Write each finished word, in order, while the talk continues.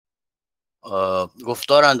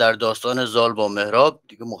گفتارن در داستان زال با مهراب.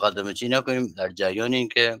 دیگه مقدمه چی نکنیم، در جریان این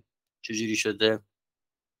که چجوری شده.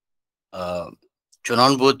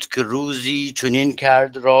 چنان بود که روزی چنین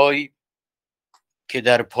کرد رای، که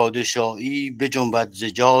در پادشاهی بجنبد ز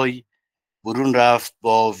جای. برون رفت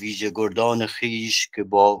با ویژه گردان خیش، که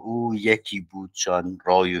با او یکی بودشان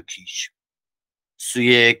رای و کیش.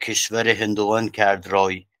 سوی کشور هندوان کرد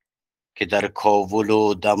رای، که در کاول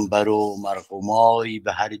و دنبر و مرغومای.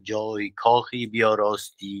 به هر جای کاخی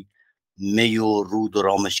بیاراستی، می و رود و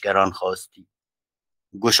رامشگران خواستی.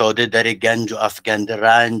 گشاده در گنج و افگنده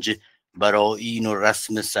رنج، برآیین و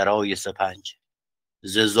رسم سرای سپنج.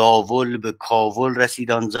 ز زاول به کاول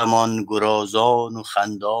رسید آن زمان، گرازان و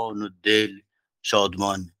خندان و دل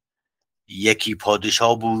شادمان. یکی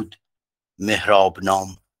پادشاه بود مهراب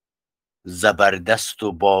نام، زبردست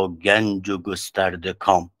و با گنج و گسترده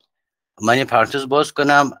کام. من یه پرانتز باز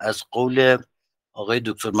کنم، از قول آقای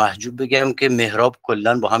دکتر محجوب بگم که مهراب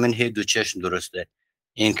کلا با همین هی دو چشم درسته.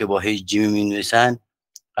 این که با هی جیمی می نویسن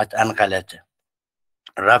قطعا غلطه.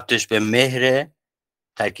 ربطش به مهره،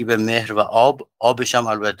 ترکیب مهر و آب. آبش هم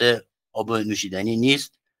البته آب نوشیدنی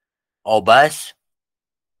نیست، آب است.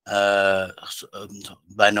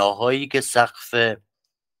 بناهایی که سقف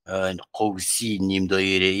قوسی نیم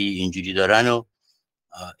دایره‌ای اینجوری دارن و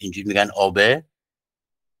اینجوری میگن آبه.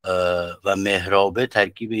 و مهرابه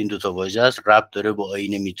ترکیب این دوتا واژه است، ربط داره با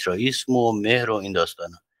آیین میترائیسم و مهر و این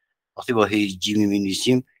داستانا. وقتی با هیجی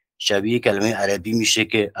می‌نویسیم شبیه کلمه عربی میشه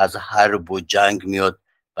که از حرب و جنگ میاد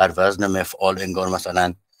بر وزن مفعال، انگار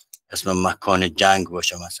مثلا اسم مکان جنگ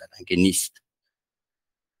باشه مثلا، که نیست.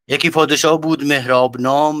 یکی پادشاه بود مهراب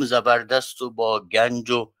نام، زبردست و با گنج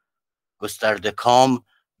و گسترده کام.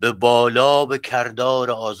 به بالا به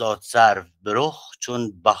کردار آزاد سرو، به رخ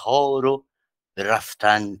چون بهار و به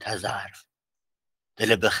رفتن تذرو.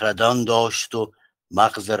 دل بخردان داشت و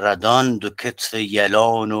مغز ردان، دو کتف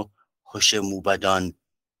یلان و هوش موبدان.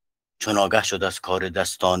 چون آگه شد از کار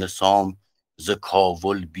دستان سام، ز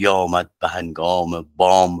کاول بیامد به هنگام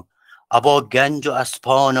بام. ابا گنج و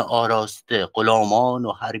اسپان آراسته، غلامان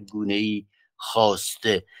و هر گونه‌ای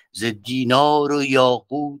خواسته. ز دینار و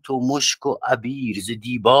یاقوت و مشک و عبیر، ز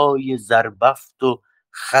دیبای زربفت و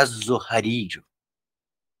خز و حریر.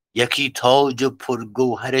 یکی تاج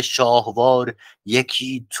پرگوهر شاهوار،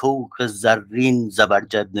 یکی طوق زرین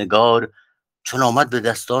زبرجدنگار. چون آمد به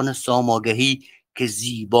دستان سام آگهی، که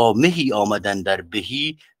زیبا مهی آمدن در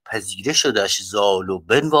بهی. پذیره شدش زال و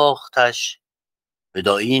بنواختش،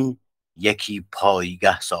 بدایین یکی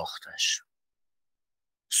پایگه ساختش.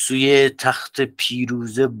 سوی تخت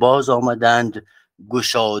پیروزه باز آمدند،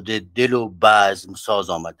 گشاده دل و بزم ساز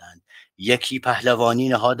آمدند. یکی پهلوانی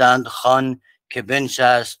نهادند خوان، که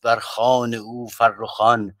بنشست بر خوان او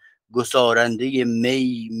فرخان. گسارنده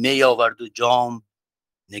می آورد و جام،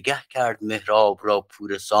 نگه کرد مهراب را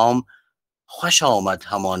پور سام. خوش آمد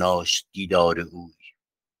هماناش دیدار اوی،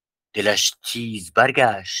 دلش تیز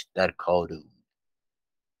برگشت در کار او.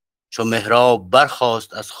 چو مهراب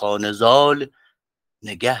برخاست از خانه زال،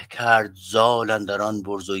 نگه کرد زال اندران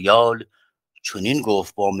برز و یال. چنین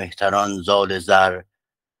گفت با مهتران زال زر،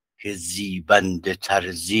 که زیبنده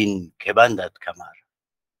تر زین که بندد کمر.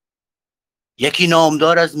 یکی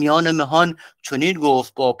نامدار از میان مهان، چنین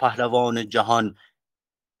گفت با پهلوان جهان.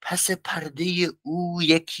 پس پرده او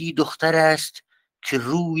یکی دختر است، که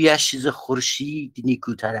رویش ز خورشید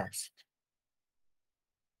نیکوتر است.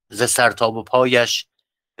 ز سر تا به پایش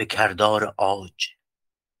به کردار عاج،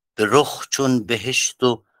 به رخ چون بهشت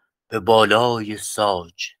و به بالای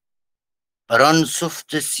ساج. بران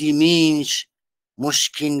سفت سیمینش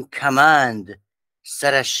مشکین کمند،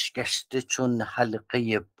 سرش گشته چون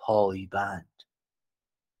حلقه پایبند.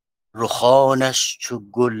 رخانش چو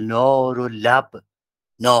گلنار و لب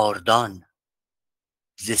ناردان،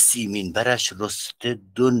 ز سیمین برش رسته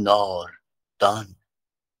دو ناردان.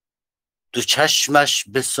 دو چشمش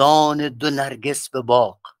بسان دو نرگس به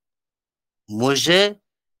باغ، مژه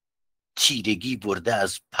تیرگی برده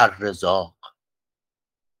از پر زاغ.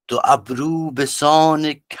 دو ابرو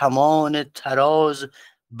بسان کمان طراز،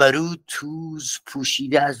 برو توز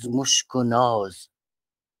پوشیده از مشک و ناز.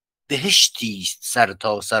 بهشتیست سر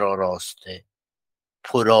تا سر آراسته،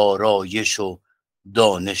 پرآرایش و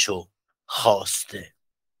دانش و خواسته.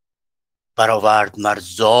 برآورد مر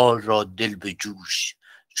زال را دل به جوش،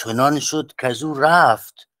 چنان شد کزو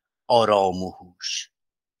رفت آرام و هوش.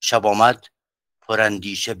 شب آمد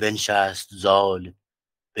پراندیشه بنشست زال،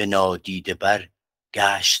 به نادیده بر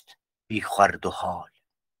گشت بی خورد و حال.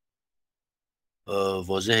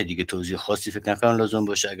 واضحه دیگه، توضیح خاصی فکر نکنم لازم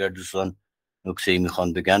باشه. اگر دوستان نکته‌ای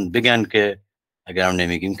میخوان بگن که، اگرم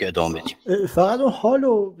نمیگیم که ادامه بدیم. فقط اون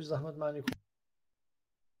حالو بی زحمت معنی کن.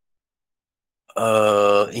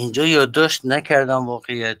 اینجا یادداشت نکردم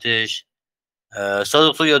واقعیتش.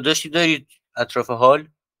 صادق تو یادداشتی دارید اطراف حال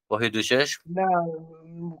با 2 نه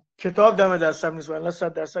کتاب دم دستم نیست، ولی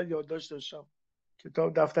 100% یادداشت داشتم.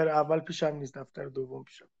 کتاب دفتر اول پیشم نیست، دفتر دوم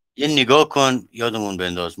پیشم. یه نگاه کن یادمون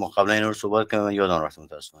بنداز، ما قبلا این رو صحبت کردیم، من یادم رفت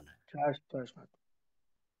متاسفانه. چشم.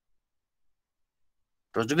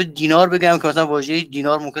 راجع به دینار بگم که مثلا واژه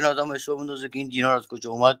دینار ممکن آدم اشتباه بندازه که این دینار از کجا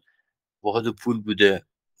اومد، واحد پول بوده.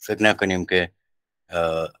 فکر نکنیم که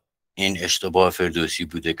این اشتباه فردوسی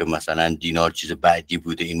بوده که مثلا دینار چیز بعدی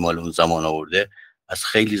بوده، این مال اون زمان آورده. از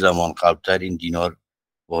خیلی زمان قبلتر این دینار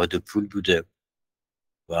واحد پول بوده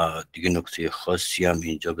و دیگه نکته خاصی هم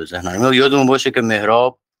اینجا به ذهن نمیاد. یادمون باشه که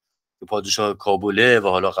مهراب که پادشاه کابله و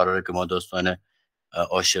حالا قراره که ما داستان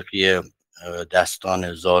عاشقی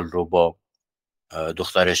داستان زال رو با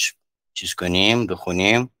دخترش چیز کنیم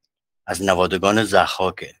بخونیم، از نوادگان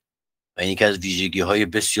ضحاکه و این یکی از ویژگی‌های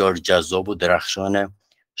بسیار جذاب و درخشان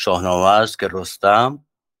شاهنامه است که رستم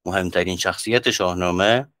مهمترین شخصیت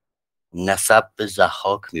شاهنامه نسب به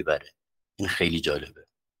ضحاک میبره. این خیلی جالبه.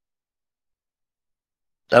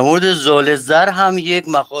 در مورد زال زر هم یک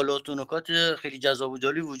مقالات و نکات خیلی جذاب و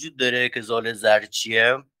جالب وجود داره که زال زر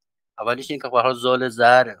چیه. اولیش این که به زال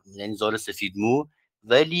زر یعنی زال سفید مو،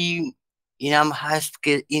 ولی این هم هست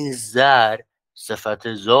که این زر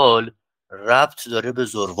صفت زال ربط داره به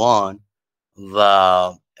زروان و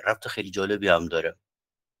ربط خیلی جالبی هم داره.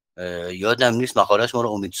 یادم نیست مقالش مال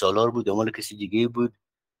امید سالار بود یا مال کسی دیگه بود،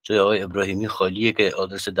 جای آقای ابراهیمی خالیه که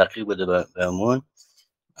آدرس دقیق بده بهمون.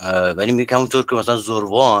 ولی میگم همونطور که مثلا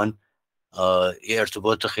زروان یه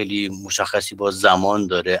ارتباط خیلی مشخصی با زمان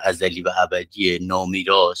داره، ازلی و ابدی،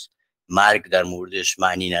 نامیراث، مرگ در موردش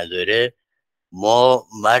معنی نداره. ما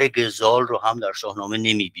مرگ زال رو هم در شاهنامه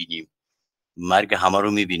نمیبینیم، مرگ همه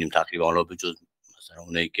رو میبینیم تقریبا، حالا به جز مثلا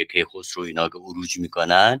اونایی که کیخسرو اینا که عروج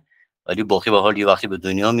میکنن، ولی باقی به حال یه وقتی به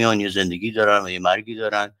دنیا میان، یه زندگی دارن و یه مرگی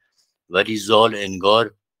دارن. ولی زال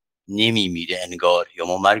انگار نمیمیره، انگار، یا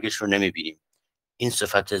ما مرگش رو نمیبینیم. این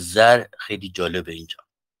صفت زر خیلی جالبه اینجا.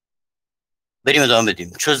 بریم ادامه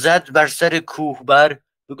بدیم. چو زد بر سر کوه بر،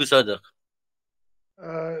 بگو صادق.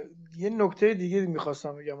 یه نکته دیگه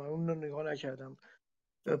میخواستم بگم، اون رو نگاه نکردم.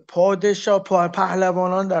 پادشاه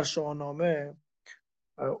پهلوانان در شاهنامه،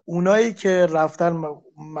 اونایی که رفتن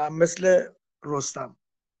مثل رستم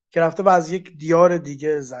که رفته و از یک دیار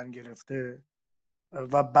دیگه زن گرفته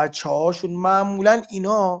و بچه هاشون، معمولا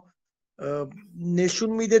اینا نشون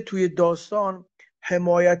میده توی داستان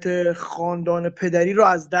حمایت خاندان پدری رو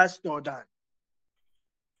از دست دادن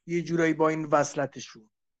یه جورایی با این وصلتشون.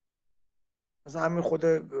 مثلا همین خود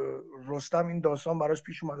رستم این داستان براش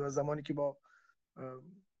پیش اومد و زمانی که با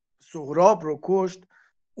سهراب رو کشت،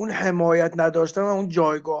 اون حمایت نداشتن و اون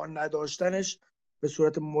جایگاه نداشتنش به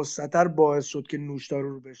صورت مستتر باعث شد که نوشتار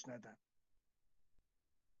رو بهش ندن.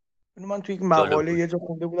 اینو من توی یک جالب مقاله بود، یه جا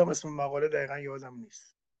خونده بودم، اسم مقاله دقیقا یادم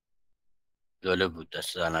نیست. جالب بود،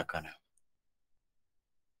 دست در نکنه.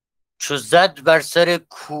 چو زد بر سر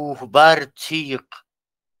کوه بر تیغ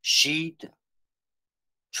شید،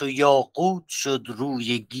 چو یاقوت شد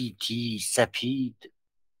روی گیتی سپید.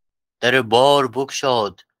 در بار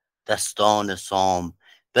بگشاد دستان سام،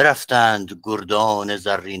 برفتند گردان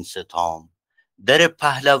زرین ستام. در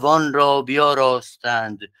پهلوان را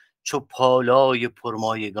بیاراستند، چو پالای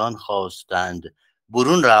پرمایگان خواستند.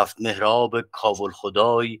 برون رفت مهراب کاول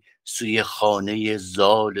خدای، سوی خانه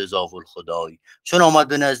زال زاول خدای. چون آمد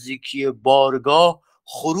به نزدیکی بارگاه،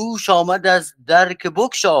 خروش آمد از در که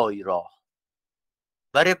بگشای راه.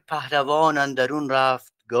 بر پهلوان اندرون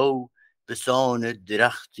رفت گو، به سان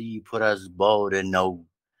درختی پر از بار نو.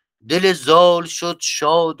 دل زال شد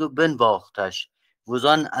شاد و بنواختش،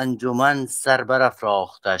 وزان انجمن سر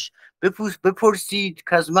برافراختش. بپرسید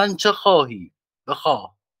که از من چه خواهی،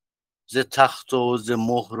 بخواه ز تخت و ز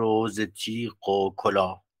مهر و ز تیغ و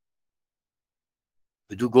کلاه.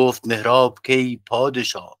 بدو گفت مهراب کی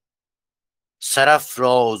پادشاه،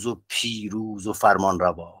 سرافراز و پیروز و فرمان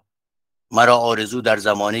روا. مرا آرزو در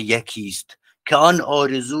زمانه یکیست، که آن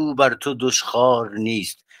آرزو بر تو دشخوار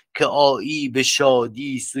نیست. که آیی به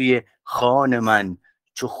شادی سوی خان من،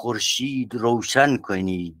 چو خورشید روشن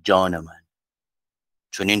کنی جان من.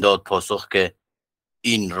 چون این داد پاسخ که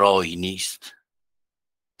این رای نیست،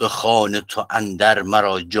 به خان تو اندر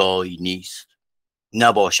مرا جای نیست.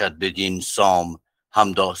 نباشد بدین سام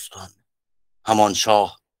هم داستان، همان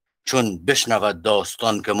شاه چون بشنود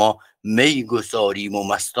داستان. که ما می گساریم و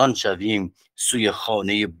مستان شویم، سوی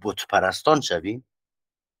خانه بت پرستان شویم.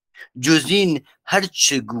 جز این هر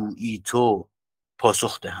چه گویی تو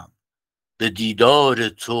پاسخ دهم، به دیدار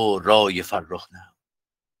تو رای فرخ نهم.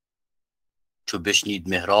 چو بشنید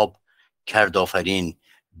مهراب کرد آفرین،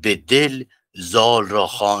 به دل زال را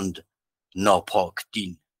خواند ناپاک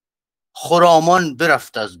دین. خرامان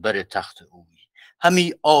برفت از بر تخت اوی،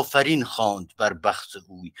 همی آفرین خواند بر بخت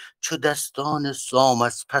اوی. چو دستان سام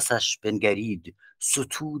از پسش بنگرید،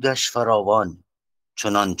 ستودش فراوان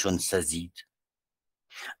چنان چون سزید.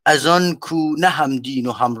 از آن کو نه همدین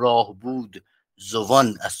و همراه بود،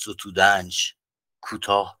 زبان از ستودنش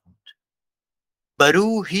کوتاه بود.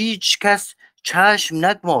 برو هیچ کس چشم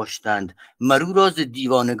نگماشتند، مرو راز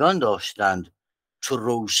دیوانگان داشتند. چو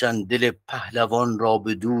روشن دل پهلوان را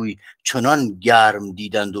بدوی، چنان گرم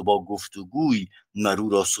دیدند و با گفتگوی. مرو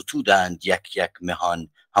را ستودند یک یک مهان،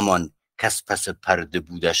 همان کس پس پرده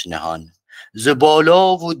بودش نهان. ز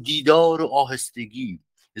بالا و دیدار و آهستگی،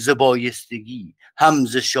 ز بایستگی هم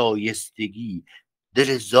ز شایستگی.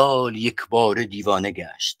 دل زال یک باره دیوانه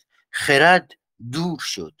گشت، خرد دور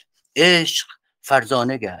شد عشق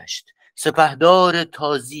فرزانه گشت. سپهدار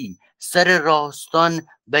تازی سر راستان،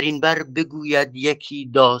 بر این بر بگوید یکی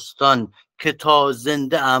داستان. که تا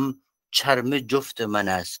زنده ام چرم جفت من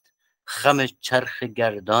است، خم چرخ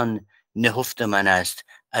گردان نهفت من است.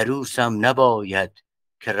 عروسم نباید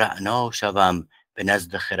که رعنا شوم، به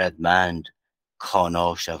نزد خردمند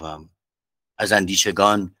کانا شوم. از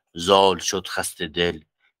اندیشگان زال شد خسته دل،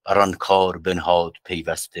 بر آن کار بنهاد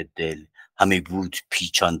پیوسته دل. همی بود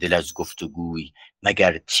پیچان دل از گفتگوی،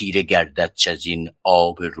 مگر تیره گرددش از این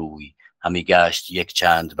آب روی. همی گشت یک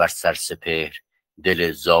چند بر سر سپهر،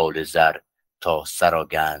 دل زال زر تا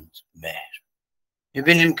سراگند مهر.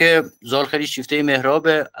 میبینیم که زال خیلی شیفته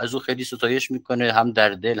مهرابه، از او خیلی ستایش میکنه، هم در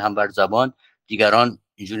دل هم بر زبان. دیگران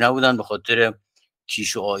اینجور نبودن به خاطر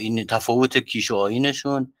کیش و آیین، تفاوت کیش و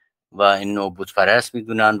آیینشون و این نوع بت پرست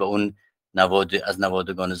میدونن و اون از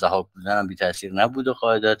نوادگان ضحاک بودن هم بی تاثیر نبوده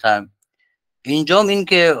قاعدتا. اینجام این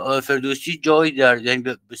که فردوسی جایی یعنی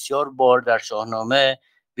بسیار بار در شاهنامه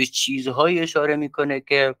به چیزهایی اشاره میکنه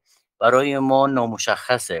که برای ما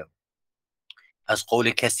نامشخصه. از قول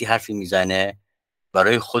کسی حرفی میزنه،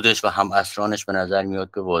 برای خودش و هم اسرانش به نظر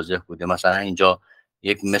میاد که واضح بوده. مثلا اینجا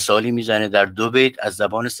یک مثالی میزنه در 2 بیت از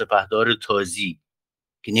زبان سپهدار تازی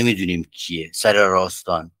که نمیدونیم کیه، سر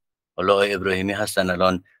راستان. حالا آقای ابراهیمی هستن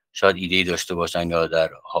الان شاید ایده‌ای داشته باشن یا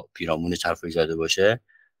در پیرامون حرفی زده باشه،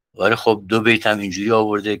 ولی خب 2 بیت هم اینجوری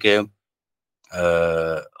آورده که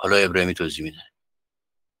حالا ابراهیمی توضیح میده.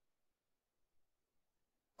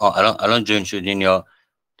 الان جوین شدین یا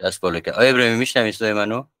دست بالا کرد؟ آقای ابراهیمی میشنوید صدای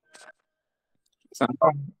منو؟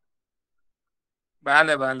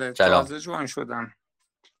 بله بله سلام. تازه جوان شدم،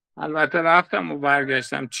 البته رفتم و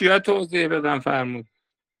برگشتم. چیا توضیح بدم فرمود؟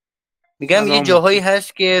 میگم یه جاهایی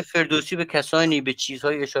هست که فردوسی به کسانی به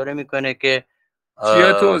چیزهای اشاره میکنه که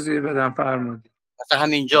چیا توضیح بدم فرمود؟ مثلا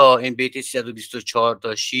همینجا این بیت 324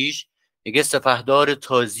 تا 6 میگه سپهدار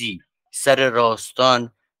تازی سر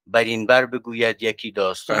راستان، بر این بر بگوید یکی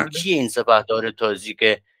داستان. کیه این سپهدار تازی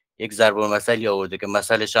که یک ضرب المثلی آورده که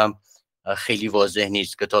مثلش هم خیلی واضح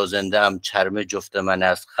نیست که تا زنده ام چرم جفت من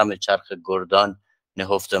است، خم چرخ گردان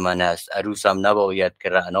نهفت من است. عروسم نباید که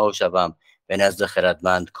رعنا شوم، به نزد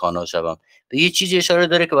خردمند کانا شوم. به یه چیزی اشاره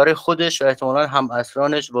داره که برای خودش و احتمالاً هم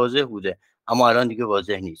اسرانش واضح بوده اما الان دیگه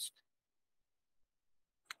واضح نیست.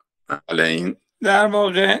 حالا این در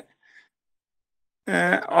واقع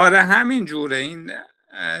آره همین جوره. این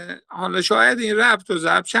حالا شاید این ربط و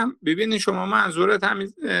ضبط هم ببینید شما منظورت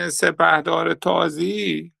همین سپهدار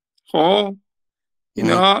تازی. خب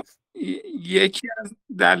اینا یکی از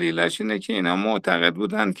دلیلش اینه که اینا معتقد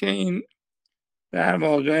بودن که این در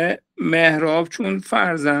واقع مهراب چون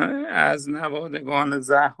فرزند از نوادگان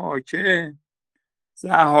ضحاکه،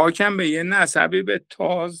 ضحاک هم به یه نسبی به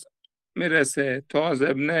تاز میرسه. تاز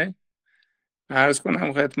ابن عرض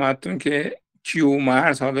کنم خدمتتون که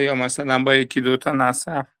کیومرث، حالا یا مثلا با 1-2 تا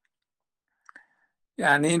نسب،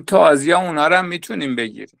 یعنی این تازی ها اونا رو هم میتونیم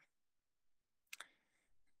بگیریم.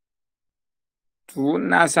 تو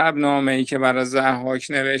نسب نامه ای که برای ضحاک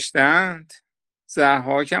نوشتند،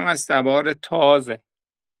 ضحاک هم از تبار تازه.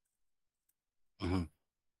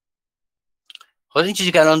 خب این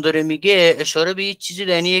چیزی که الان داره میگه اشاره به یه چیزی،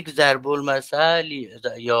 یعنی یک ضرب المثل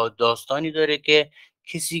یا داستانی داره که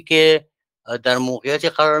کسی که در موقعیتی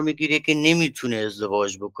قرار میگیره که نمیتونه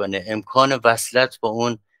ازدواج بکنه، امکان وصلت با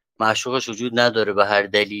اون معشوقش وجود نداره به هر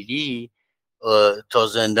دلیلی، تا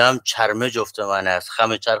زندم چرمه جفت من است،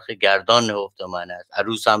 خم چرخ گردان نهفت من است،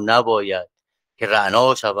 عروسم نباید که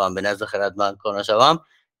رعنا شوم، به نزد خردمند کانا شوم.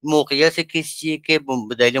 موقعیت کسیه که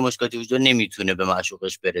به دلیل مشکلاتی وجود نمیتونه به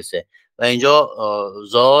معشوقش برسه و اینجا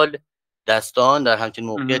زال داستان در همچین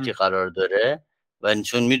موقعیتی قرار داره و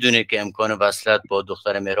چون میدونه که امکان وصلت با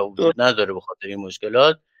دختر مهراب وجود نداره به خاطر این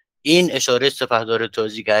مشکلات، این اشاره سپهدار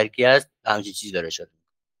تازی که هر کی است همچین چیزی داره اشاره.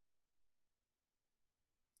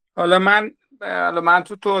 حالا من حالا من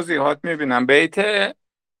تو توضیحات میبینم بیت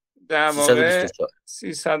در واقع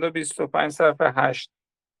 325 صفحه 8.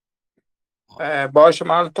 باشه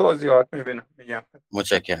من توضیحات میبینم میگم.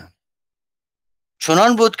 متشکرم.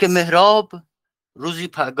 چنان بود که مهراب روزی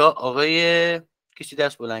پگاه آقای کسی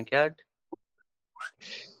دست بلند کرد.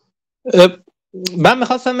 من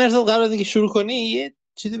میخواستم مرزاد قبل از اینکه شروع کنی یه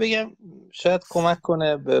چیزی بگم شاید کمک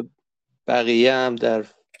کنه به بقیه هم در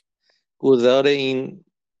گذار این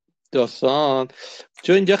داستان،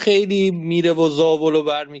 چون اینجا خیلی میره و زابل و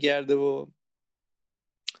برمیگرده و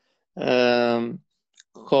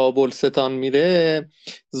کابل ستان میره.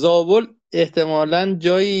 زابل احتمالاً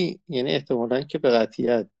جایی، یعنی احتمالاً که به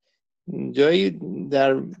قطعیت جایی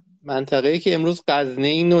در منطقه‌ای که امروز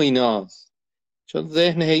غزنین و ایناست، چون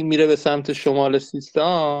ذهن هی میره به سمت شمال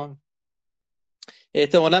سیستان.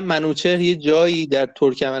 احتمالاً منوچهر یه جایی در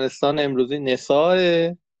ترکمنستان امروزی نساه،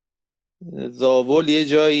 زابل یه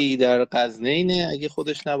جایی در غزنینه اگه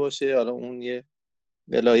خودش نباشه، حالا اون یه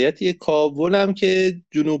ولایتی. کابل هم که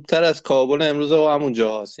جنوبتر از کابل امروز و همون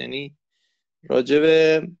جا هست، یعنی راجب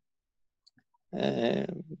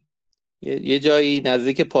یه جایی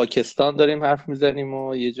نزدیک پاکستان داریم حرف میزنیم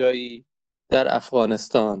و یه جایی در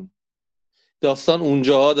افغانستان. داستان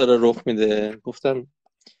اونجاها داره رخ میده. گفتم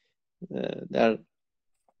در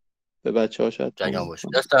به بچه ها شاید جریان باشه.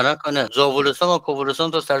 دست در نکنه. زابلستان و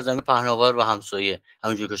کابلستان تا سرزمین پهناور و همسایه،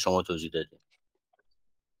 همونجوری که شما توضیح دادید.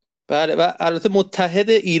 بله، و البته متحد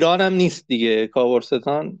ایران هم نیست دیگه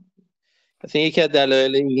کابلستان. مثلا یکی از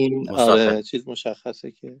دلایل این آره چیز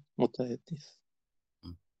مشخصه که متحد نیست.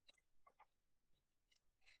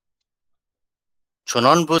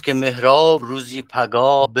 چنان بود که مهراب روزی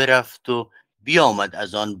پگاه برفت و بیامد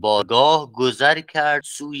از آن بارگاه، گذر کرد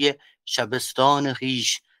سوی شبستان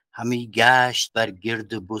خیش، همی گشت بر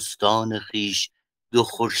گرد بستان خیش. دو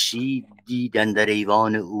خورشید دید اندر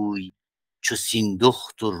ایوان اوی، چو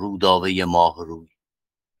سیندخت و رودابه ماه روی.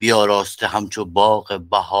 بیاراسته همچو باغ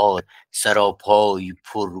بهار، سراپای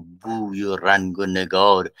پر بوی و رنگ و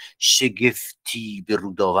نگار. شگفتی به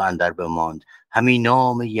رودابه اندر بماند، همی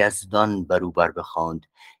نام یزدان برو بر بخواند.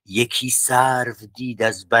 یکی سرو دید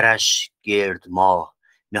از برش گرد ماه،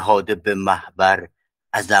 نهاده به محبر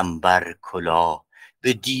از عنبر کلاه.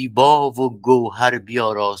 به دیبا و گوهر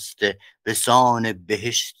بیاراسته، به سان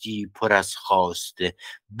بهشتی پر از خواسته.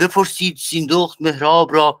 بپرسید سیندخت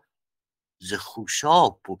مهراب را، ز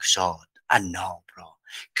خوشاب بگشاد عناب را.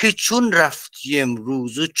 که چون رفتی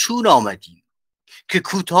امروز و چون آمدی، که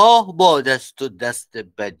کوتاه باد است و دست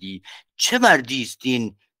بدی. چه مردی است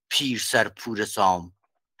این پیر سر پور سام،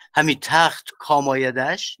 همی تخت کام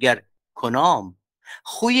آیدش گر کنام.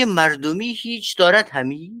 خوی مردمی هیچ دارد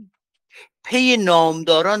همی، پی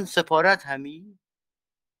نامداران سپارت همی.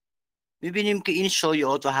 میبینیم که این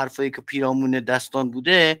شایعات و حرفایی که پیرامون داستان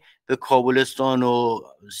بوده به کابلستان و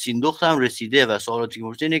سیندخت هم رسیده و سوالاتی که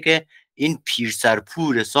پرسیده اینه که این پیر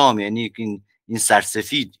سرپور سام، یعنی این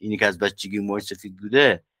سرسفید، اینی که از بچگی موی سفید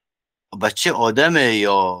بوده، بچه آدمه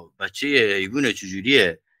یا بچه حیوانه؟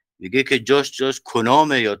 چجوریه؟ میگه که جاش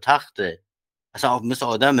کنامه یا تخته، اصلا مثل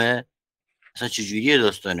آدمه؟ اصلا چجوریه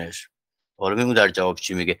داستانش؟ حالا ببینیم در جواب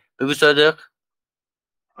چی میگه. بگو صادق.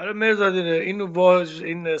 آره مرزادینه،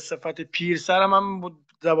 این صفت پیر سرم هم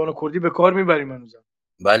زبان کردی به کار میبریم هنوزم.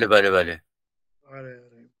 بله. آره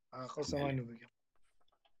من خواستم اینو بگم.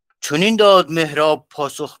 چون این داد مهراب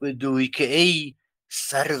پاسخ به دوی، که ای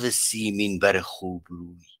سرو سیمین بر خوب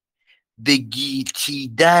روی. به گیتی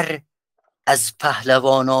در از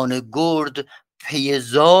پهلوانان گرد، پی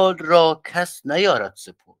زال را کس نیارد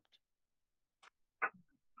سپرد.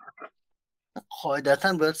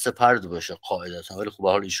 قاعدتا باید سپرد باشه قاعدتا، ولی خب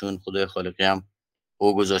حال ایشون خدای خالقی هم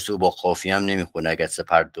او گذاشته و با قافی هم نمیخونه اگر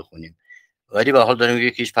سپرد بخونیم، ولی به حال داره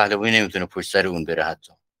میگه که هیچ پهلوانی نمیتونه پشت سر اون بره.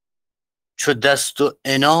 حتی چو دست و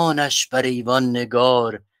عنانش بر ایوان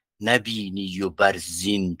نگار، نبینی و بر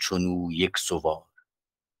زین چنو یک سوار.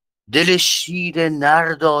 دل شیر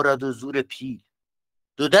نر دارد و زور پیل،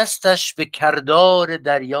 دو دستش به کردار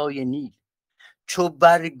دریای نیل. چو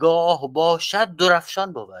برگاه باشد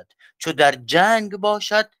درفشان بود، چو در جنگ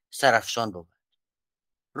باشد سرافشان بود.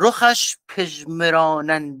 رخش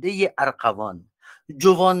پژمراننده ارغوان،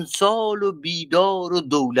 جوان سال و بیدار و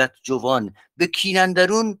دولت جوان. به کین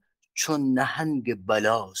اندرون چون نهنگ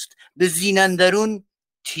بلاست، به زین اندرون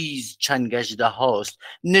تیز چنگ اژدهاست.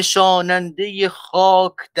 نشاننده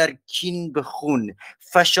خاک در کین به خون،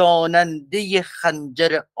 فشاننده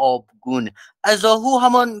خنجر آبگون. از آهو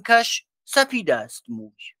همان کش سپید است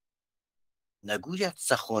موی، نگوید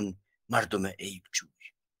سخن مردم عیب جوی.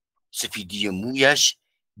 سفیدی مویش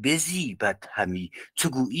بزیبد همی، تو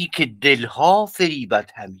گویی که دلها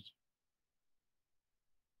فریبد همی.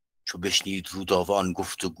 چو بشنید رودابه آن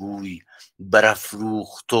گفتگوی،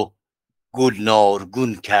 برافروخت و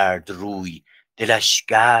گلنارگون کرد روی. دلش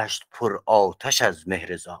گشت پر آتش از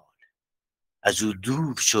مهر زال، از او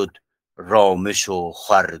دور شد رامش و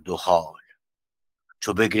خورد و خال.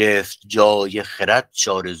 چو بگرفت جای خرد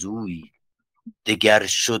شارزوی، دگر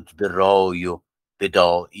شد به رای و به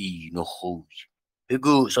داعین و خوی.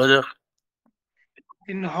 بگو صادق.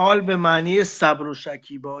 این حال به معنی صبر و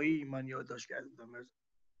شکیبایی من یادداشت کرده بودم.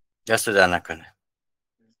 دست در نکنه.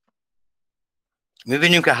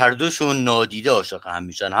 میبینیم که هر دوشون نادیده عاشق هم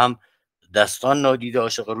میشن، هم داستان نادیده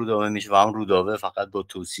عاشق رودابه میشه و هم رودابه فقط با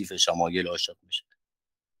توصیف شمایل عاشق میشه.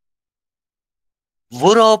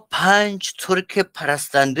 ورا 5 ترک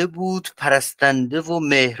پرستنده بود، پرستنده و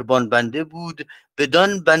مهربان بنده بود.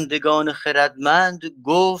 بدان بندگان خردمند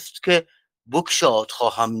گفت که بگشاد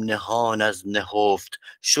خواهم نهان از نهفت.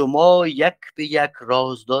 شما یک به یک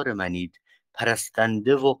رازدار منید،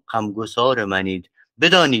 پرستنده و غمگسار منید.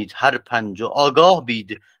 بدانید هر 5 آگاه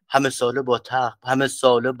بید، همه ساله با تخت همه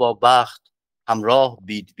ساله با بخت همراه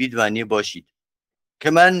بید. بید معنی باشید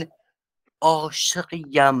که من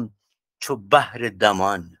عاشقیم چو بحر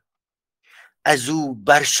دمان، از او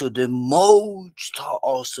بر شده موج تا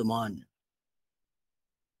آسمان.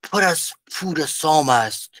 پر از پور سام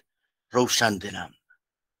است روشن دلم،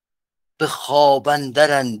 به خواب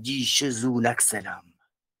اندر اندیشه زو نگسلم.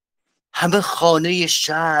 همه خانه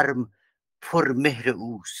شرم پر مهر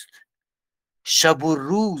اوست، شب و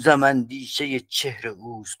روزم اندیشه چهر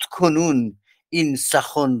اوست. کنون این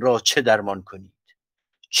سخن را چه درمان کنید،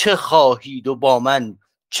 چه خواهید و با من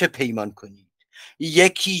چه پیمان کنید.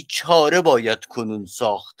 یکی چاره باید کنون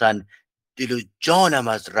ساختن، دل و جانم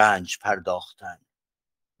از رنج پرداختن.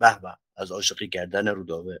 به به از عاشقی کردن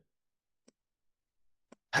رودابه.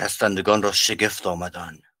 پرستندگان را شگفت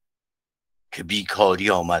آمدان، که بیکاری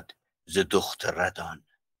آمد ز دختر ردان.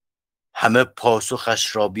 همه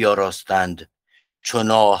پاسخش را بیاراستند،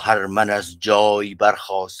 چون آهرمن از جای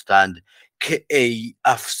برخاستند. که ای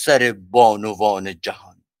افسر بانوان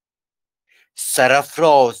جهان،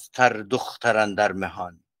 سرافرازتر دختر اندر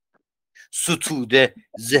مهان. ستوده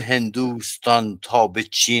ز هندوستان تا به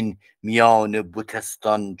چین، میان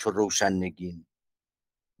بتستان چو روشن نگین.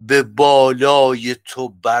 به بالای تو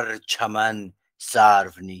بر چمن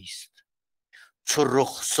سرو نیست، چو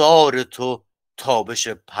رخسار تو تابش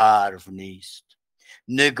پرو نیست.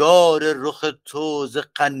 نگار رخ تو ز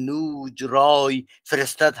قنوج رای،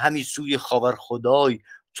 فرستد همی سوی خاور خدای.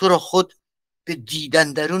 تو را خود به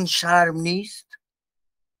دیدن درون شرم نیست،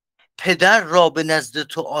 پدر را به نزد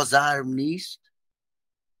تو آزرم نیست.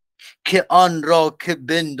 که آن را که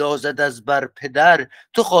بندازد از بر پدر،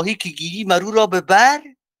 تو خواهی که گیری مرو را به بر.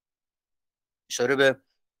 اشاره به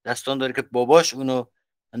داستان داره که باباش اونو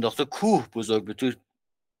انداخته کوه بزرگ، به تو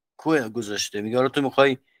کوه گذاشته. میگه تو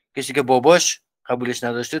میخوای کسی که باباش قبولش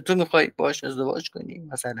نداشته تو میخوای باش ازدواج کنی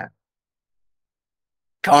مثلا.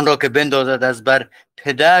 که آن را که بندازد از بر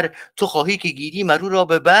پدر، تو خواهی که گیری مرو را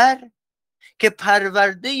به بر. که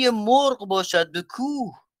پرورده مرغ باشد به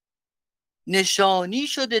کوه، نشانی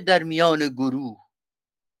شده در میان گروه.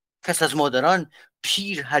 کس از مادران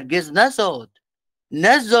پیر هرگز نزاد،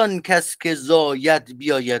 نزان کس که زاید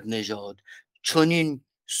بیاید نژاد. چون این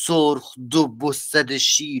سرخ دو بسد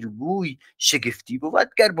شیر بوی، شگفتی بود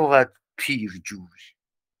گر بود پیر جوی.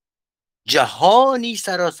 جهانی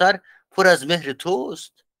سراسر پر از مهر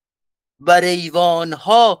توست، بر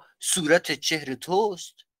ایوانها صورت چهر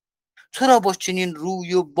توست. تو را با چنین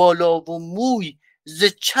روی و بالا و موی، ز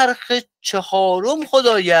چرخ 4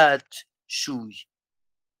 خدایت شوی.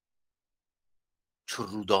 چو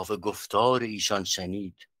رودابه گفتار ایشان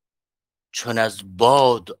شنید، چون از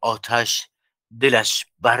باد آتش دلش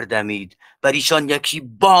بردمید. بر ایشان یکی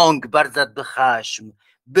بانگ برزد به خشم،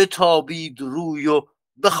 بتابید روی و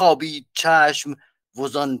بخوابید چشم.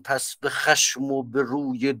 وزان پس به خشم و به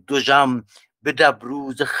روی دژم، به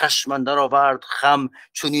دبروز خشم اندر آورد خم.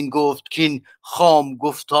 چون این گفت کین خام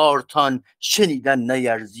گفتارتان، شنیدن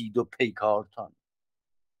نیرزید و پیکارتان.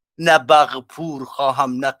 نه بغپور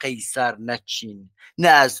خواهم نه قیصر نه چین، نه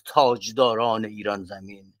از تاجداران ایران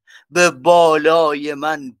زمین. به بالای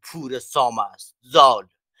من پور سام است زال،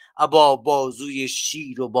 ابا بازوی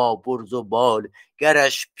شیر و با برز و بال.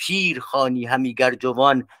 گرش پیر خوانی همی گر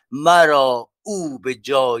جوان، مرا او به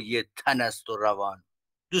جای تن است و روان.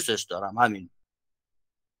 دوستش دارم همین.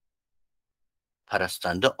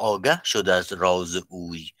 پرستنده آگه شد از راز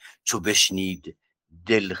اوی، چو بشنید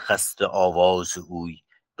دل خسته آواز اوی.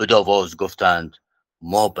 به آواز گفتند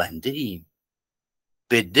ما بنده ایم،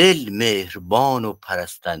 به دل مهربان و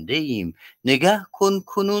پرستنده ایم. نگه کن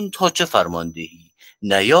کنون تا چه فرمان دهی،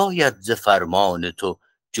 نیاید ز فرمان تو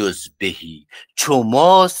جز بهی، چو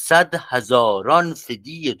ما 100,000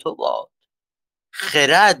 فدی تو باد.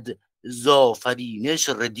 خرد ز آفرینش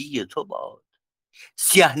ردی تو باد.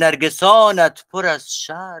 سیه نرگسانت پر از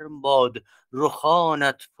شرم باد،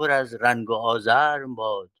 رخانت پر از رنگ و آزرم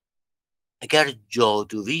باد. اگر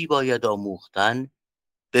جادویی باید آموختن،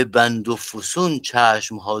 به بند و فسون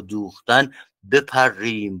چشمها دوختن.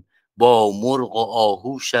 بپریم با مرغ و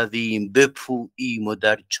آهو شویم، بپوییم و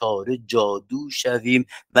در چاره جادو شویم.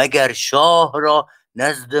 وگر شاه را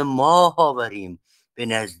نزد ماه آوریم، به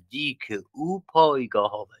نزدیک او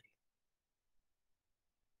پایگاه آوریم.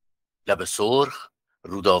 لب سرخ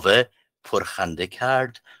رودابه پرخنده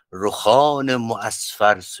کرد، رخان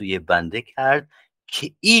معصفر سوی بنده کرد.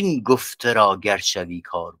 که این گفته را گر شوی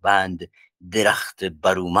کاربند، درخت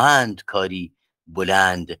برومند کاری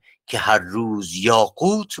بلند. که هر روز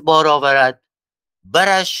یاقوت بار آورد،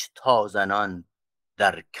 برش تازنان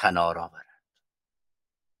در کنار آورد.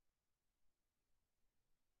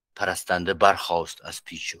 پرستنده برخاست از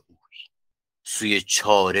پیش اوی، سوی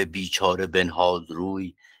چاره بیچاره بنهاد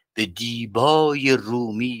روی. به دیبای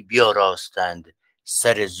رومی بیاراستند،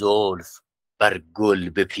 سر زلف بر گل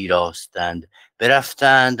بپیراستند.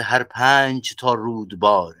 برفتند هر 5 تا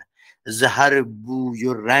رودبار، ز هر بوی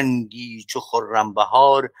و رنگی چو خرم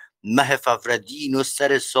بهار. مه فروردین و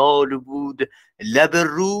سر سال بود، لب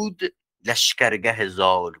رود لشکرگه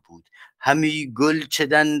زال بود. همی گل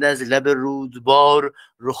چدند از لب رودبار،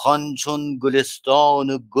 رخان چون گلستان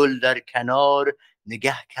و گل در کنار.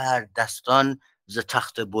 نگه کرد دستان ز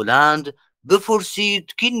تخت بلند،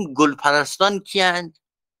 بپرسید کین گل پرستان کیند.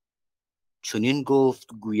 چنین گفت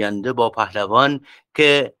گوینده با پهلوان،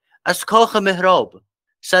 که از کاخ مهراب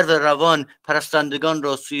سرو روان. پرستندگان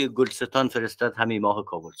را سوی گلستان فرستد همی ماه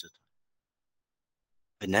کابلستان.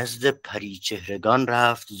 به نزد پریچهرگان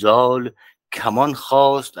رفت زال، کمان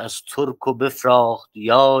خواست از ترک و بفراخت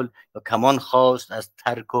یال. و کمان خواست از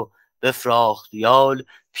ترک و بفراخت یال.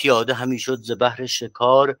 پیاده همی شد ز بهر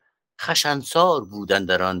شکار، خشنسار بود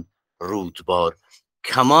اندر آن رودبار.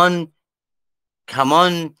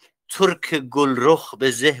 کمان ترک گلرخ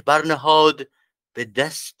به زه برنهاد، به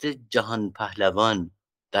دست جهان پهلوان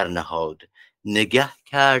در نهاد. نگه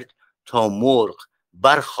کرد تا مرغ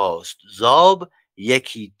برخاست زاب،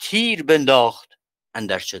 یکی تیر بنداخت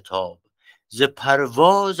اندر شتاب. ز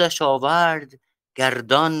پروازش آورد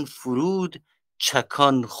گردان فرود،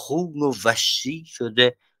 چکان خون و وشی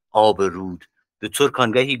شده آب رود. به ترک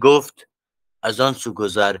آنگهی گفت از آن سو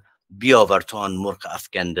گذر، بیاور تو آن مرغ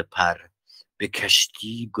افگنده پر. به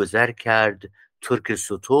کشتی گذر کرد ترک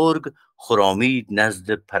سترگ، خرامید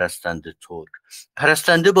نزد پرستنده ترک.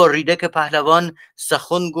 پرستنده با ریدک پهلوان،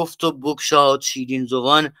 سخن گفت و بگشاد شیرین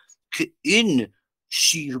زبان. که این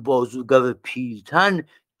شیر بازو گو پیلتن،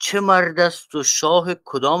 چه مرد است و شاه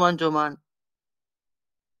کدام انجمن.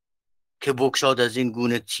 که بگشاد از این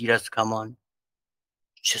گونه تیر از کمان،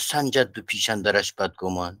 چه سنجد به پیش اندرش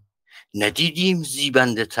بدگمان. ندیدیم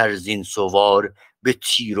زیبنده تر زین سوار، به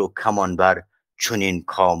تیر و کمان بر چنین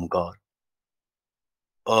کامگار.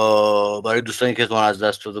 برای دوستانی که اتمنان از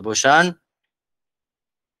دست داده باشن،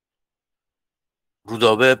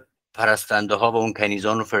 رودابه پرستنده ها و اون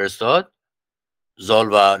کنیزان رو فرستاد.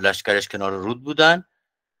 زال و لشکرش کنار رود بودن.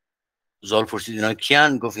 زال پرسید اینا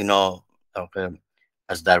کیان؟ گفت اینا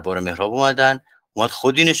از دربار مهراب اومد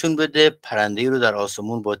خودی نشون بده. پرنده رو در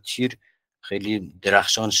آسمون با تیر خیلی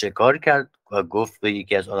درخشان شکار کرد و گفت به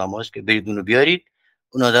یکی از آدماش که برید اونو بیارید.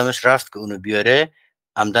 اون آدمش رفت که اونو بیاره.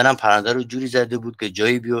 عمدن هم پرنده رو جوری زده بود که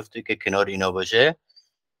جایی بیفته که کنار اینا باشه.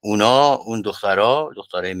 اون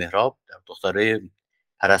دخترای مهراب، دخترای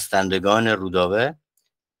پرستندگان رودابه،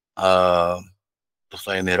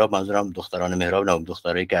 دخترای مهراب، منظورم دختران مهراب نه،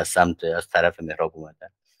 دخترایی که از طرف مهراب اومدن،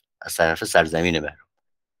 از طرف سرزمین مهراب.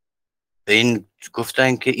 به این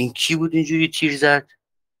گفتن که این کی بود اینجوری تیر زد؟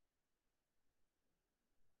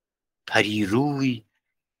 پری روی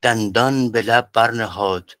دندان به لب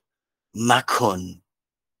برنهاد، مکن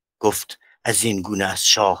گفت از این گونه از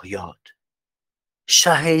شاه یاد.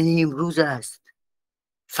 شه نیمروز است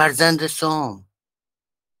فرزند سام،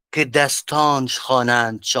 که دستانش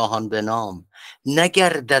خوانند شاهان به نام.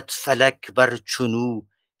 نگردد فلک بر چنو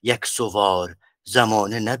یک سوار،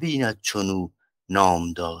 زمانه نبیند چنو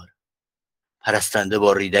نامدار. پرستنده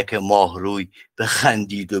با ریدک ماهروی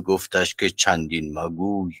بخندید و گفتش که چندین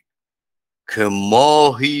مگوی. که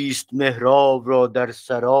ماهیست مهراب را در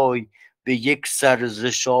سرای، به یک سر ز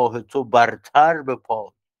شاه تو برتر به پای.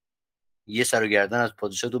 یه سر و گردن از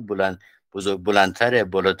پادشاه تو بلندتره،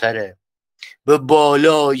 بالاتره. به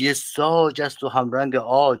بالای ساج است و همرنگ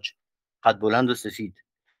عاج، قد بلند و سفید.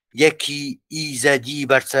 یکی ایزدی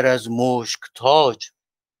بر سر از مشک تاج.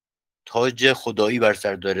 تاج خدایی بر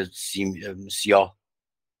سر داره سیاه.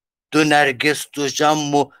 دو نرگس دو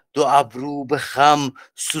جم و دو ابرو به خم،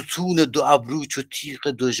 ستون دو ابرو چو تیغ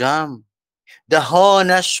دو جم.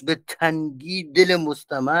 دهانش به تنگی دل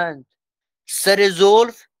مستمند، سر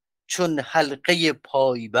زلف چون حلقه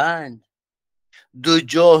پایبند. دو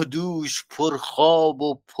جادوش پر خواب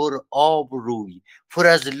و پر آب روی، پر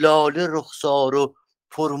از لاله رخسار و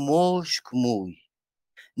پر مشک موی.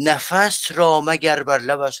 نفس را مگر بر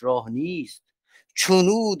لبش راه نیست،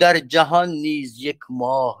 چونو در جهان نیز یک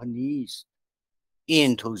ماه نیست.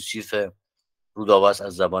 این توصیف رودابه است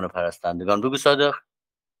از زبان پرستندگان. بگو صادق.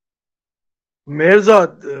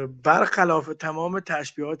 مرزاد، برخلاف تمام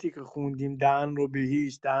تشبیهاتی که خوندیم، دهن رو به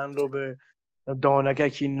هیچ، دهن رو به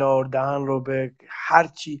دانککی نار، دهن رو به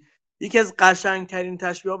هرچی، یکی از قشنگترین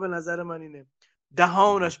تشبیه ها به نظر من اینه: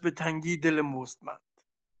 دهانش به تنگی دل مستمند.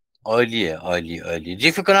 عالیه، عالی عالی.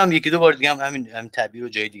 دیگه فکر کنم یکی دو بار دیگه هم همین تعبیر رو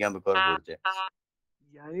جای دیگه هم به کار برده.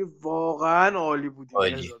 یعنی واقعا عالی بودی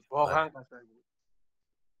عالی، مرزاد، واقعا قشنگ بود.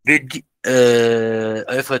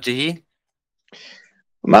 آیا فاتحی؟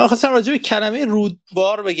 من خواستم راجع به کلمه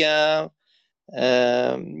رودبار بگم.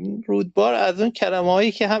 رودبار از اون کلمه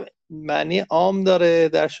هایی که هم معنی عام داره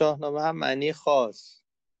در شاهنامه، هم معنی خاص.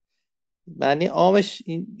 معنی عامش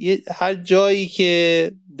هر جایی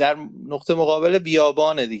که در نقطه مقابل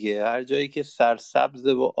بیابانه دیگه، هر جایی که سرسبز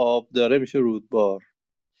و آب داره میشه رودبار.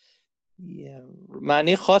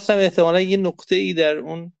 معنی خاص هم احتمالا یه نقطه ای در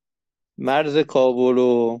اون مرز کابل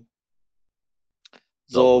و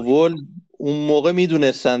زابل اون موقع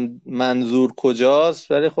میدونستن منظور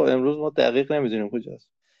کجاست، ولی خب امروز ما دقیق نمیدونیم کجاست.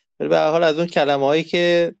 ولی به هر حال از اون کلمه هایی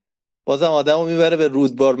که بازم آدمو میبره به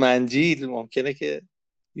رودبار منجیل، ممکنه که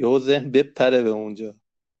یهو ذهن بپره به اونجا.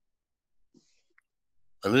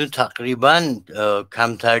 تقریبا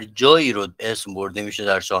کمتر جایی رو اسم برده میشه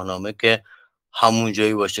در شاهنامه که همون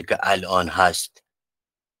جایی باشه که الان هست.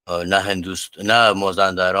 نه نه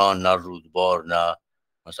مازندران، نه رودبار، نه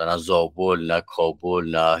مثلا زابل، نه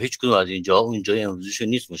کابل، نه هیچ کدوم از اینجا اون جای امروزیشو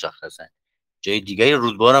نیست مشخصا. جای دیگه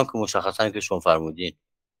رودبار هم که مشخصا که شما فرمودین.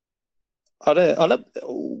 آره، حالا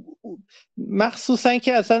مخصوصا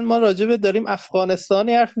که اصلا ما راجبه داریم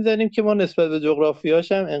افغانستانی حرف میزنیم که ما نسبت به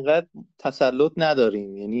جغرافیاش هم انقدر تسلط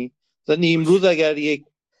نداریم. یعنی مثلا نیمروز اگر یک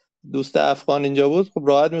دوست افغان اینجا بود، خب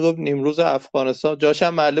راحت میگفت نیمروز افغانستان، جاش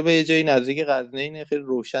هم معلومه یه جایی نزدیک غزنه، اینه خیلی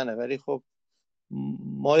روشنه، ولی خب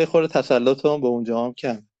ما یه خورده تسلطمون به اونجا هم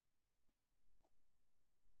کم.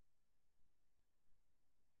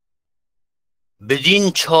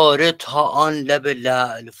 بدین چاره تا آن لب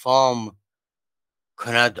لعل فام،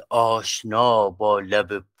 کند آشنا با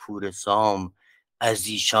لب پور سام. از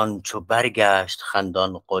ایشان چو برگشت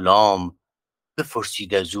خندان غلام،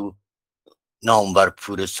 بپرسید از او نامور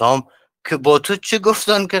پور سام. که با تو چه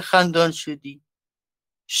گفتن که خندان شدی،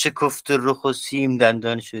 شکفت رخ و سیم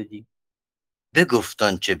دندان شدی.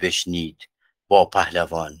 بگفتان چه بشنید با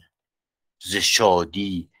پهلوان، ز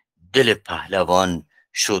شادی دل پهلوان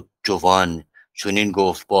شد جوان. چنین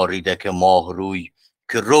گفت با ریدک ماه روی،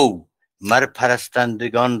 که رو مر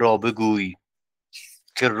پرستندگان را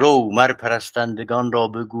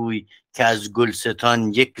بگوی، که از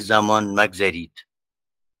گلستان یک زمان مگذرید،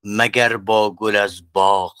 مگر با گل از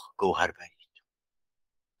باغ گوهر برید.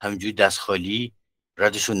 همینجوری دست خالی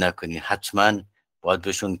ردشون نکنین، حتما باید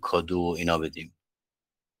بهشون کادو و اینا بدیم.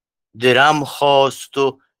 درم خواست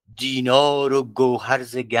و دینار و گوهر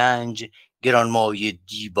ز گنج، گرانمایه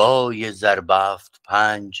دیبای زربفت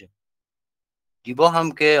 5. دیبا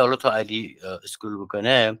هم که حالا تا علی اسکول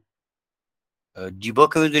بکنه، دیبا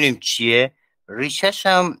که میدونیم چیه، ریشش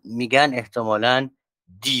هم میگن احتمالاً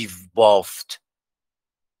دیو بافت،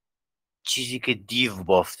 چیزی که دیو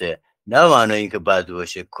بافته، نه معنی این که بد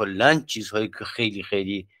باشه، کلن چیزهایی که خیلی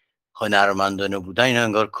خیلی هنرمندانه بودن اینا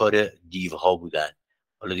انگار کار دیوها بودن.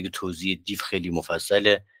 حالا دیگه توضیح دیو خیلی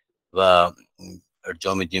مفصله و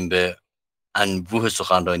ارجاع میدیم به انبوه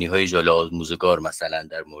سخنرانی های جاله آموزگار مثلا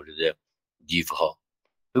در مورد دیوها.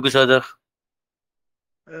 بگو صادق.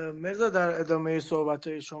 مرزا، در ادامه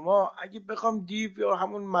صحبت‌های شما اگه بخوام دیو یا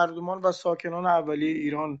همون مردمان و ساکنان اولیه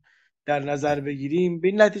ایران در نظر بگیریم، به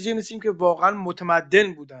این نتیجه می‌رسیم که واقعا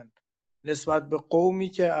متمدن بودن نسبت به قومی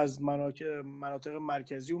که از مناطق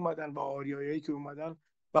مرکزی اومدن و آریایی‌هایی که اومدن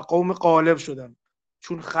و قوم غالب شدن،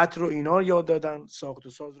 چون خط رو اینا یاد دادن، ساخت و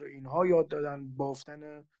ساز رو اینها یاد دادن،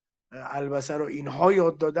 بافتن البسه رو اینها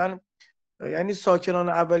یاد دادن. یعنی ساکنان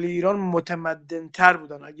اولیه ایران متمدن‌تر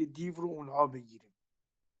بودن اگه دیو رو اونها بگیریم.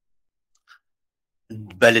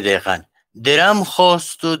 بله دقیقا. درم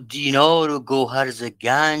خواست و دینار و گوهر ز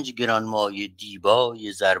گنج، گرانمایه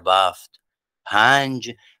دیبای زربفت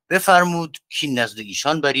 5. بفرمود که نزد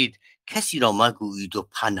ایشان برید، کسی را مگویید و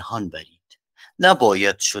پنهان برید،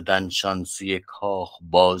 نباید شدنشان سوی کاخ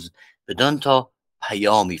باز، بدان تا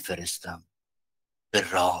پیامی فرستم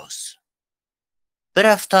به راز.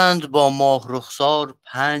 برفتند با ماه رخسار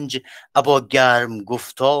 5، ابا گرم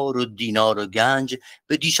گفتار و دینار و گنج،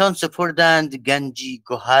 به دیشان سپردند گنجی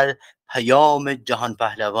گهر، پیام جهان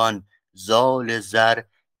پهلوان زال زر.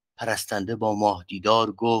 پرستنده با ماه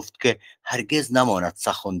دیدار گفت که هرگز نماند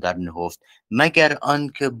سخن در نهفت، مگر آن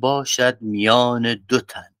که باشد میان 2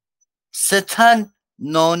 تن، 3 تن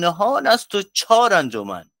نانهان است و 4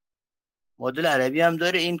 انجمن. مدل عربی هم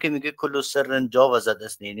داره این که میگه کل سر جاوزد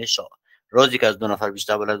اثنین شاه، رازی که از 2 نفر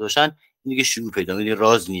بیشتر بلد باشن این دیگه شروع پیدا میگه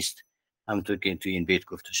راز نیست، همونطور که توی این بیت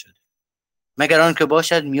گفته شده. مگر آن که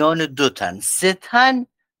باشد میان 2 تن، 3 تن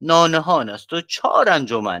نانهان است و 4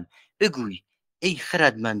 انجمن. بگوی ای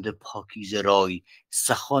خردمند پاکیزه رای،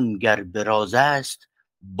 سخن گر به راز است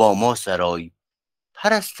با ما سرای.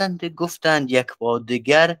 پرستنده گفتند یک با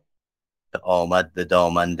دگر، آمد به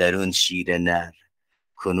دامن درون شیر نر.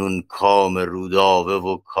 کنون کام رودابه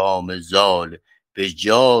و کام زال، به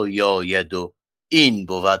جای آید و این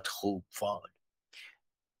بود خوب فال.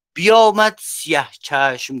 بیامد سیه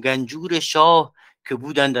چشم گنجور شاه، که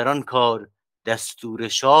بودن در آن کار دستور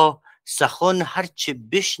شاه. سخن هرچه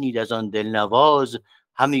بشنید از آن دلنواز،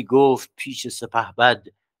 همی گفت پیش سپهبد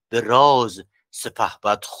به راز.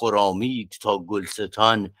 سپهبد خرامید تا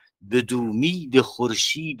گلستان، به دومید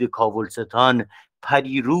خورشید کابلستان.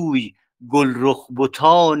 پریروی گلرخ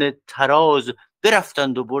بتان طراز،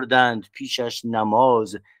 برفتند و بردند پیشش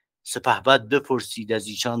نماز. سپهبد بپرسید از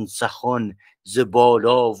ایشان سخن، ز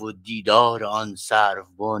بالا و دیدار آن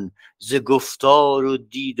سروبن. ز گفتار و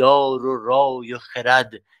دیدار و رای و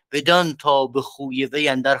خرد، بدان تا به خوی وی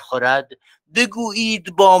اندر خورد.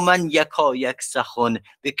 بگویید با من یکایک سخن،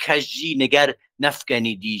 به کژی نگر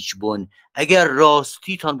نفگنید ایچ بن. اگر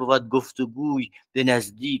راستیتان بود گفتگوی، به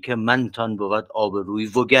نزدیک منتان بود آبروی.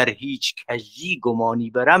 وگر هیچ کژی گمانی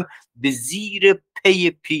برم، به زیر پی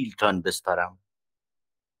پیلتان بسپرم.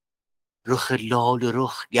 رخ لال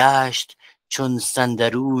رخ گشت چون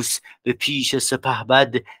سندروس، به پیش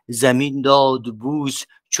سپهبد زمین داد بوس.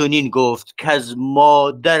 چنین گفت کز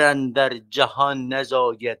مادر اندر جهان،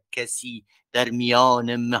 نزاید کسی در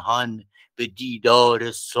میان مهان. به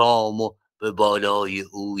دیدار سام و به بالای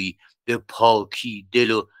اوی، به پاکی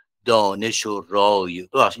دل و دانش و رای.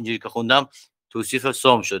 ببخشید اینجوری که خوندم توصیف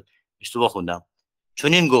سام شد، اشتباه خوندم.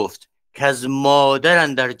 چنین گفت کز مادر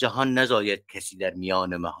اندر جهان، نزاید کسی در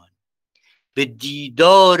میان مهان. به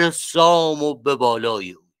دیدار سام و به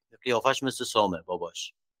بالای او، قیافش مثل سامه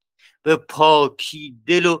باباش. به پاکی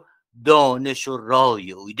دل و دانش و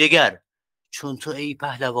رای اوی. دگر چون تو ای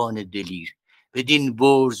پهلوان دلیر، بدین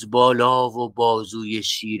برز بالا و بازوی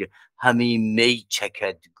شیر. همی می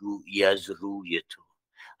چکد گویی از روی تو،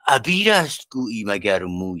 عبیر است گویی مگر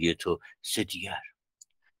موی تو. سدیگر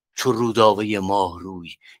چو رودابه ماه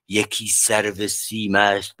روی، یکی سرو سیم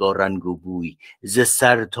است با رنگ و بوی. ز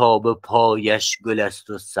سر تا به پایش گل است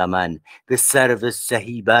و سمن، به سرو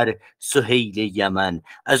سهی بر سهیل یمن.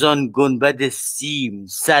 از آن گنبد سیم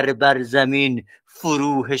سر بر زمین،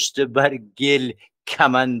 فرو هشته بر گل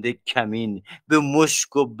کمند کمین. به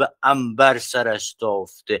مشک و به عنبر سرش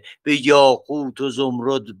تافته، به یاقوت و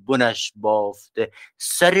زمرد بنش بافته.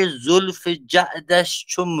 سر زلف جعدش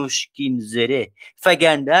چو مشکین زره،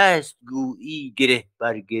 فگنده است گویی گره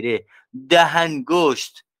بر گره.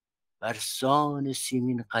 دهنگشت برسان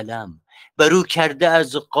سیمین قلم، برو کرده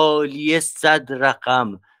از غالیه 100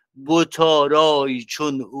 رقم. بتارای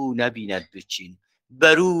چون او نبیند به چین،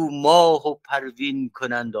 برو ماه و پروین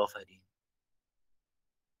کنند آفرین.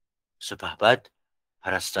 سپهبد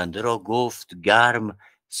پرستنده را گفت گرم،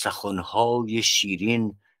 سخنهای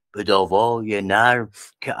شیرین به داوای نرم.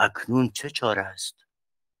 که اکنون چه چاره است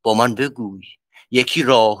با من بگوی، یکی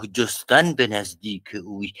راه جستن به نزدیک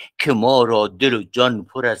اوی. که ما را دل و جان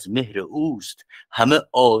پر از مهر اوست، همه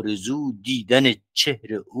آرزو دیدن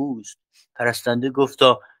چهر اوست. پرستنده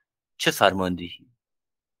گفتا چه فرماندهی،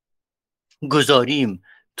 گذاریم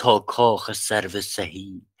تا کاخ سرو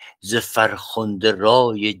سهی. ز فرخنده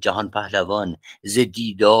رای جهان پهلوان، ز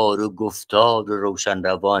دیدار و گفتار و روشن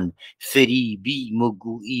روان. فریبیم و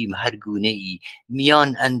گوییم هر گونه ای،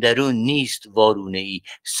 میان اندرون نیست وارونه ای.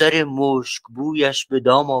 سر مشک بویش به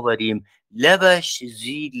دام آوریم، لبش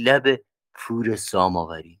زی لب پور سام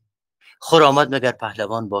آوریم. خرامد مگر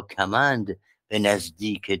پهلوان با کمند، به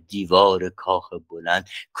نزدیک دیوار کاخ بلند.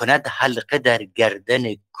 کند حلقه در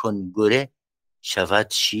گردن کنگره،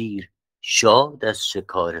 شود شیر شاد از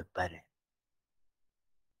شکار بره.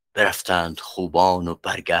 برفتند خوبان و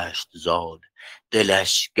برگشت زال،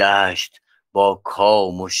 دلش گشت با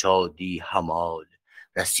کام و شادی همال.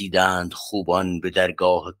 رسیدند خوبان به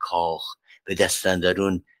درگاه کاخ، به دست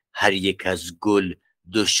اندرون هر یک از گل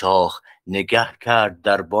دو شاخ. نگه کرد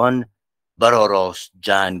دربان برآراست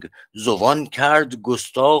جنگ، زبان کرد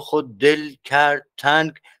گستاخ و دل کرد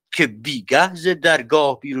تنگ. که بیگه ز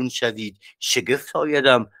درگاه بیرون شوید، شگفت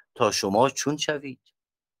آیدم تا شما چون شوید.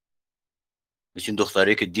 مثل این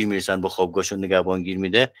دختره که دیر میرسن با خوابگاهشون نگهبان گیر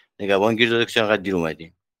میده، نگهبان گیر داده که چقدر دیر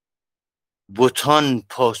اومدیم. بتان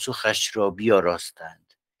پاسخش را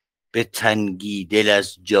بیاراستند، به تنگی دل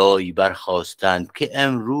از جای برخاستند. که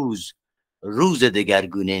امروز روز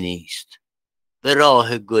دگرگونه نیست، به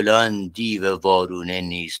راه گلان دیو وارونه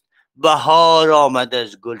نیست. بهار آمد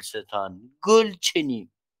از گلستان، گل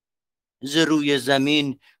چنین ز روی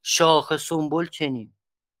زمین شاخ سنبل چنین.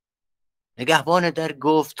 نگهبان در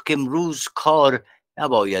گفت که امروز کار،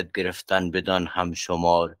 نباید گرفتن بدان هم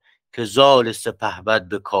شمار. که زال سپهبد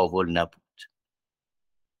به کابل نبود،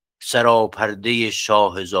 سراپرده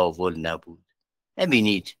شاه زاول نبود.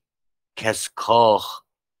 نبینید که از کاخ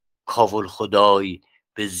کابل خدای،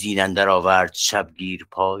 به زین اندر آورد شبگیر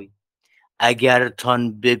پای. اگر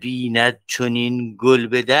تان ببیند چنین گل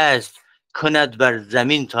به دست، کند بر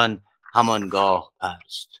زمین تان همانگاه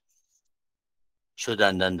پست.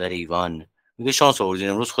 شدند اندر ایوان، میگه شانس آوردین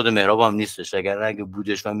امروز خود مهراب هم نیستش، اگه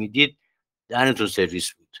بودش و میدید دهنتون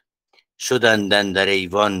سرویس بود. شدند اندر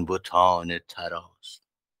ایوان بتان تراز،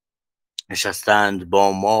 نشستند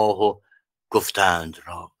با ماه و گفتند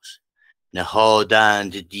راز.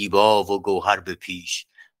 نهادند دیبا و گوهر به پیش،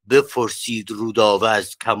 بپرسید رودابه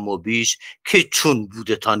از کم و بیش. که چون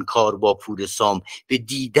بودتان کار با پور سام، به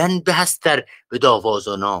دیدن بهستر به داواز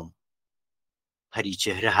و نام. پری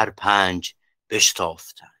چهره هر پنج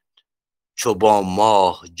بشتافتند، چو با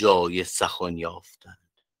ماه جای سخن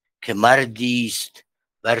یافتند. که مردیست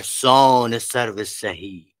برسان سرو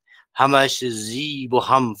سهی، همش زیب و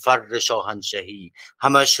هم فر شاهنشهی.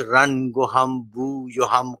 همش رنگ و هم بوی و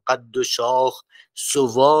هم قد و شاخ،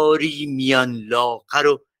 سواری میان لاغر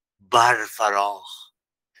و بر فراخ.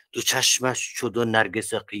 دو چشمش چو دو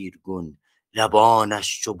نرگس قیرگون،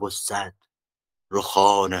 لبانش چو بسد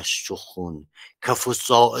رخانش چو خون. کف و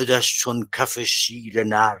ساعدش چون کف شیر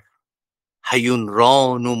نر، هیون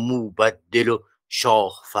ران و موبد دل و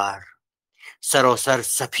شاخ فر. سراسر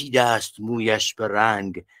سپید است مویش به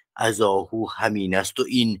رنگ، از آهو همین است و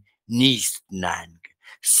این نیست ننگ.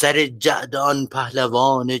 سر جعد آن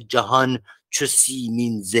پهلوان جهان، چو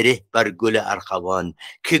سیمین زره بر گل ارغوان.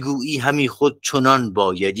 که گویی همی خود چنان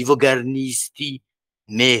بایدی، وگر نیستی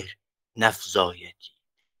مهر نفزایدی.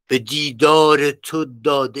 به دیدار تو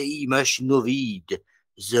داده ایمش نوید،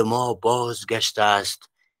 ز ما بازگشته است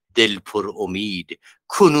دل پر امید.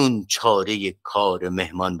 کنون چاره کار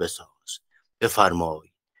مهمان بساز،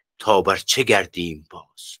 بفرمای تا بر چه گردیم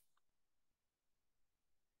باز.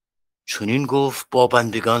 چنین گفت با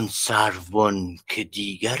بندگان سروبن، که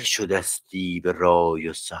دیگر شدستی به رای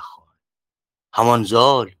و سخن. همان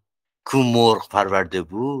زال کو مرغ پرورده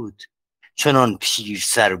بود، چنان پیر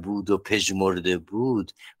سر بود و پژمرده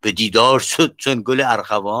بود. به دیدار شد چون گل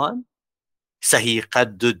ارغوان، سهی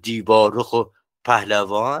قد و دیبا رخ و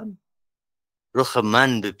پهلوان. رخ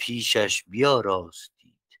من به پیشش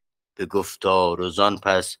بیاراستید، به گفتار و زان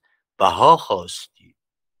پس بها خواستید.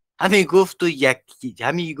 همی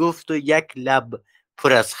گفت و یک لب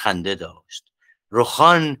پر از خنده داشت،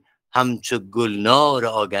 رخان همچو گلنار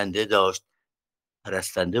آگنده داشت.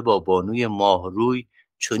 پرستنده با بانوی ماهروی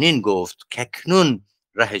چنین گفت کاکنون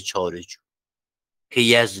ره چاره جو. که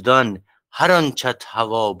یزدان هر آنچت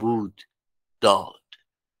هوا بود داد،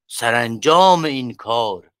 سرانجام این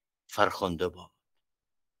کار فرخنده باد.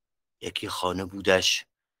 یکی خانه بودش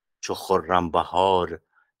چو خرم بهار،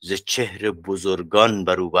 ز چهر بزرگان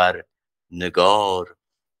بروبر نگار.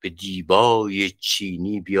 به دیبای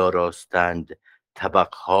چینی بیاراستند،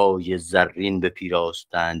 طبقهای زرین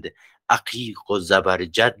بپیراستند. عقیق و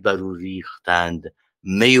زبرجد برو ریختند،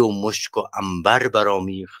 می و مشک و عنبر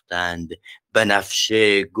برآمیختند.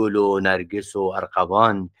 بنفشه گل و نرگس و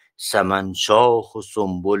ارغوان، سمن شاخ و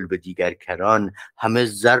سنبل به دیگر کران. همه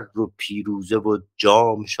زر و پیروزه و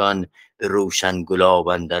جامشان، به روشن گلاب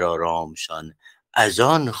اندر آرامشان. از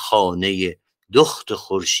آن خانه دخت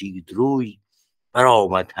خورشید روی،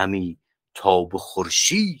 برآمد همی تا به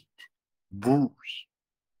خورشید بوی.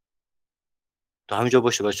 تا همینجا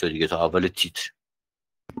باشه بچه دیگه، تا اول تیتر.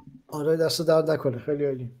 آره دست درد نکنه، خیلی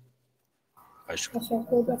عالی.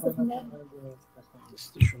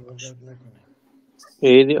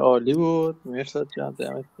 خیلی عالی بود. مرسی جان،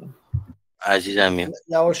 دمت گرم عزیزم.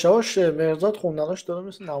 یواش یواش مهرزاد خوندناش داره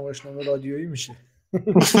مثل نمایشنامه رادیویی میشه.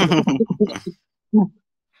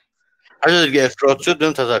 هر دیگه افراد شد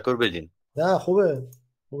بهم تذکر بدین. نه خوبه.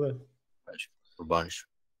 قربانش.